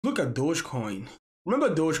look at Dogecoin.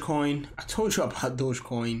 Remember Dogecoin? I told you about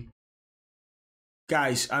Dogecoin.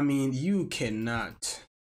 Guys, I mean, you can't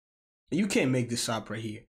make this up right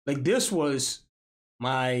here. Like, this was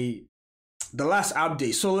the last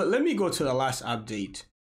update. So let me go to the last update.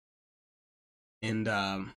 And,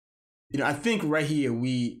 I think right here,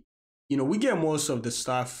 we get most of the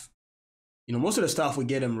stuff, most of the stuff we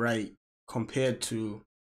get them right compared to.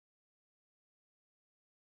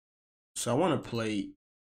 So I want to play.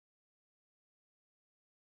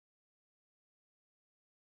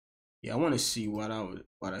 Yeah, I want to see what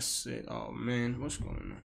I said. Oh man, what's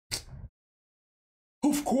going on?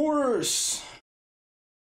 Of course.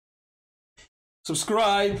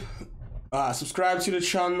 Subscribe to the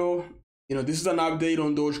channel. This is an update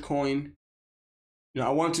on Dogecoin. I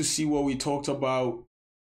want to see what we talked about,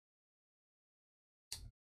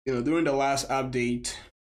 during the last update,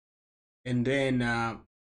 and then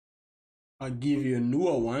I'll give you a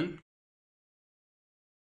newer one.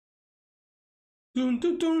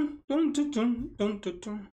 The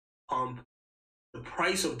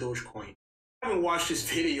price of Dogecoin. If you haven't watched this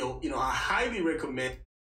video, I highly recommend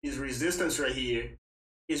this resistance right here,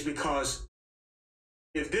 is because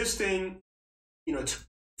if this thing,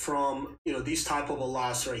 from, this type of a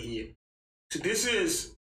loss right here. So this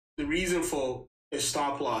is the reason for a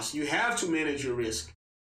stop loss. You have to manage your risk.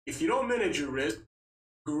 If you don't manage your risk,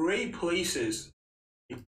 great places,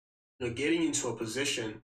 getting into a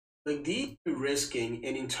position like these risking,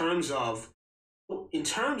 and in terms of what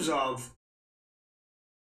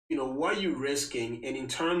you're risking, and in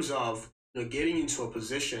terms of getting into a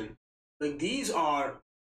position, like these are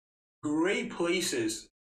great places,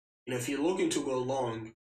 if you're looking to go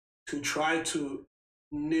long, to try to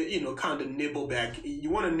kind of nibble back.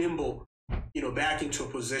 You want to nibble back into a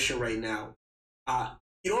position right now.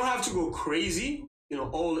 You don't have to go crazy,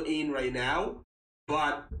 all in right now,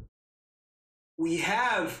 but we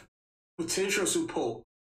have potential support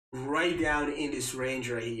right down in this range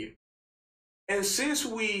right here. And since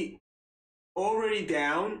we already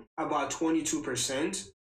down about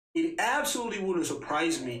 22%, it absolutely wouldn't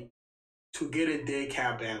surprise me to get a day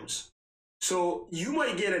cap bounce. So you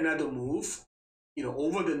might get another move,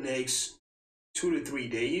 over the next 2 to 3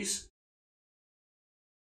 days,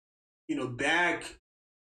 back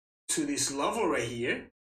to this level right here.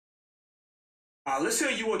 Let's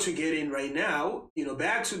say you were to get in right now,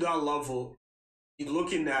 back to that level, you're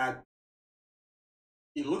looking at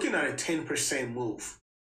a 10% move.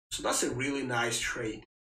 So that's a really nice trade.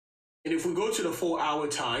 And if we go to the 4-hour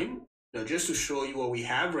time, just to show you what we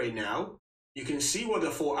have right now, you can see what the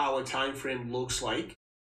 4-hour time frame looks like.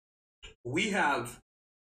 We have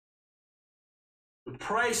the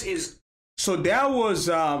price is, so that was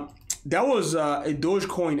a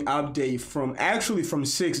Dogecoin update from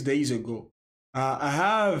 6 days ago. I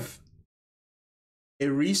have a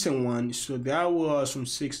recent one, so that was from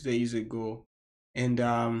 6 days ago, and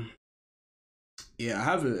yeah, I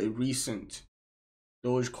have a recent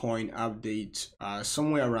Dogecoin update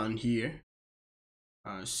somewhere around here.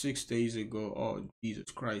 6 days ago. Oh Jesus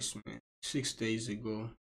Christ, man! 6 days ago,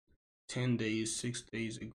 10 days, 6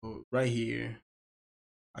 days ago, right here.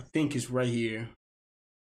 I think it's right here.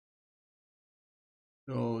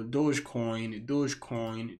 So Dogecoin.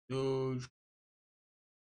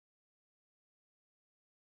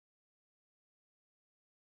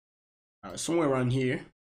 Somewhere around here.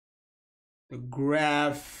 The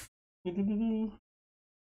graph.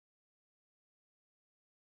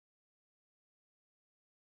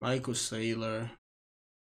 Michael Saylor.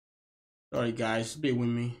 Sorry guys, bear with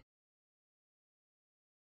me.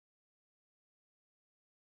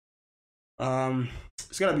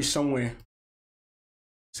 It's gotta be somewhere.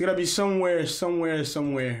 It's gotta be somewhere.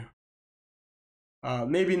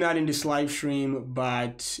 Maybe not in this live stream,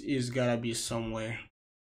 but it's gotta be somewhere.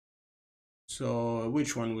 So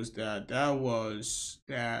which one was that? That was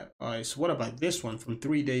that. Alright, so what about this one from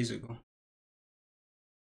 3 days ago?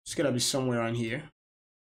 It's gotta be somewhere around here.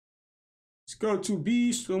 It's got to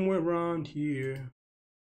be somewhere around here.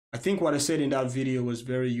 I think what I said in that video was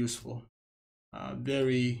very useful.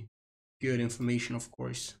 Very good information, of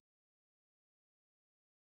course.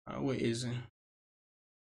 Where is it?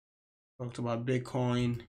 Talked about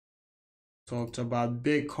Bitcoin.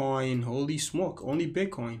 Holy smoke, only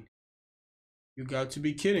Bitcoin. You got to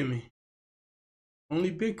be kidding me.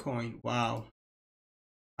 Only Bitcoin. Wow.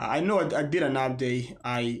 I know I did an update.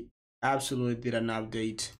 I absolutely did an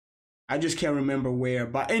update. I just can't remember where.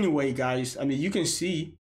 But anyway, guys, I mean, you can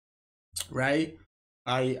see, right?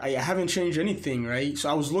 I haven't changed anything, right? So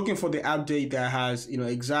I was looking for the update that has,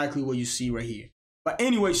 exactly what you see right here. But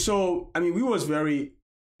anyway, so, I mean, we was very,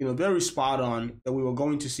 very spot on that we were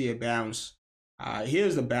going to see a bounce.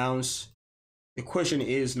 Here's the bounce. The question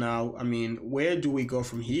is now, I mean, where do we go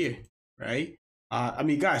from here, right? I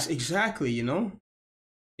mean, guys, exactly,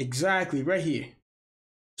 exactly right here.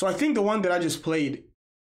 So I think the one that I just played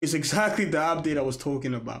is exactly the update I was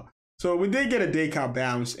talking about. So we did get a day count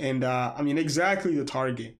bounce, and I mean, exactly the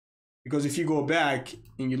target. Because if you go back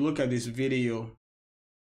and you look at this video,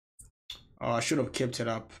 I should have kept it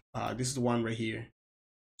up. This is the one right here.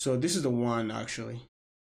 So this is the one actually.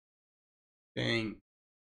 Dang.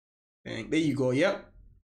 There you go. Yep.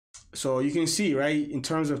 So you can see, right, in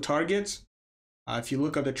terms of targets, if you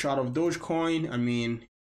look at the chart of Dogecoin, I mean,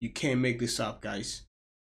 you can't make this up, guys.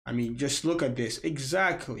 I mean, just look at this.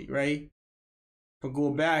 Exactly, right? If I go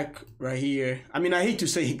back right here, I mean, I hate to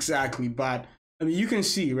say exactly, but I mean, you can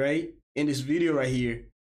see, right, in this video right here,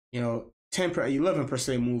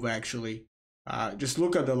 11% move actually. Just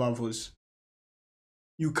look at the levels.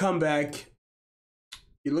 You come back,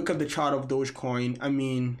 you look at the chart of Dogecoin. I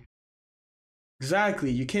mean,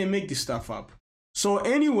 exactly, you can't make this stuff up. So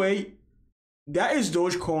anyway, that is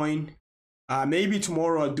Dogecoin. Maybe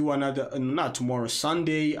tomorrow I'll do another, not tomorrow,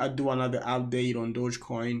 Sunday, I'll do another update on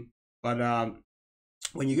Dogecoin. But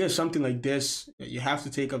when you get something like this, you have to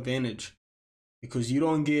take advantage, because you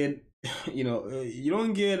don't get, you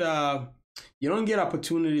don't get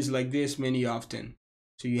opportunities like this many often.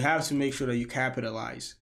 So you have to make sure that you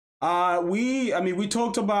capitalize. We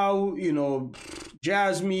talked about,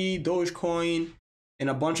 Jasmine, Dogecoin, and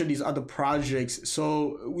a bunch of these other projects.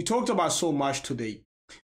 So we talked about so much today.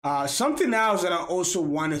 Something else that I also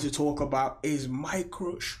wanted to talk about is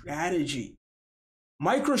MicroStrategy.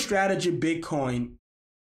 MicroStrategy Bitcoin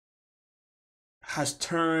has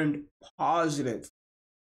turned positive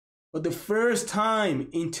for the first time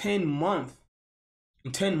in 10 months.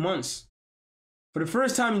 For the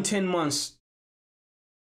first time in 10 months,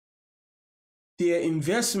 their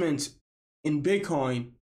investment in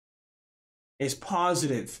Bitcoin is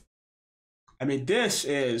positive. I mean, this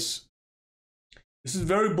is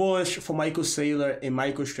very bullish for Michael Saylor and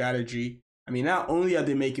MicroStrategy. I mean, not only are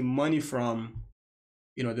they making money from,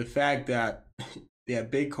 the fact that their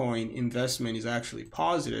Bitcoin investment is actually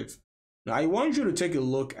positive. Now, I want you to take a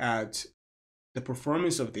look at the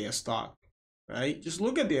performance of their stock, right? Just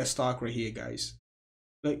look at their stock right here, guys.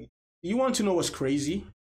 Like, you want to know what's crazy?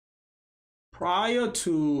 Prior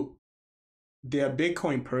to their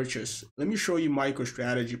Bitcoin purchase, let me show you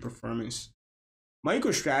MicroStrategy performance.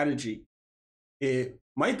 MicroStrategy, it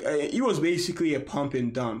was basically a pump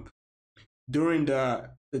and dump during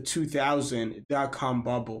the 2000 dot-com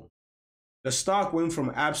bubble. The stock went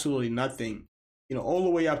from absolutely nothing, all the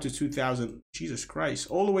way up to 2000, Jesus Christ,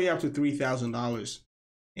 all the way up to $3,000.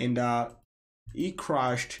 And it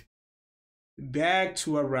crashed back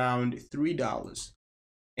to around $3.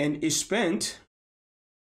 And it spent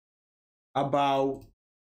about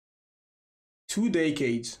 2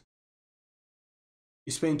 decades.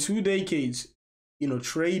 It spent 2 decades,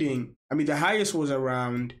 trading. I mean, the highest was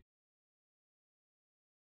around,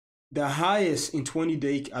 the highest in 20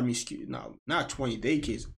 decades, not 20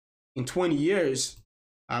 decades, in 20 years,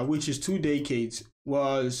 which is 2 decades,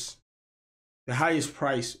 was the highest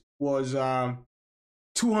price was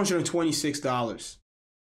 $226.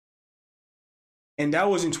 And that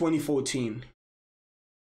was in 2014.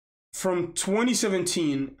 From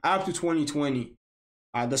 2017 up to 2020,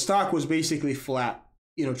 the stock was basically flat,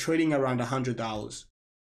 trading around $100.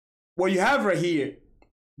 What you have right here,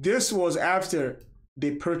 this was after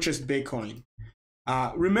they purchased Bitcoin.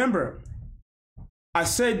 Remember, I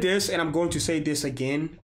said this, and I'm going to say this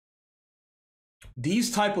again.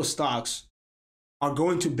 These type of stocks are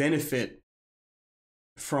going to benefit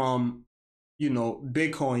from,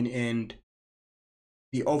 Bitcoin and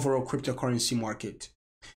the overall cryptocurrency market.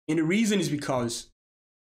 And the reason is because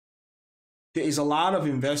there is a lot of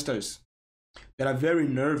investors that are very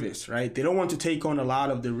nervous, right? They don't want to take on a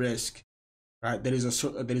lot of the risk, right, that is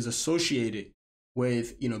associated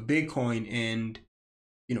with, Bitcoin and,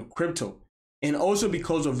 crypto. And also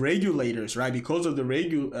because of regulators, right? Because of the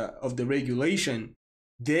regulation,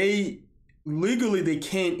 they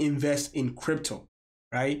can't invest in crypto,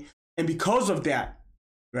 right? And because of that,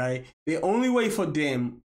 right, the only way for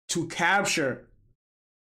them to capture,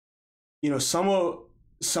 some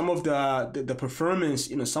of the performance,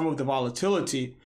 some of the volatility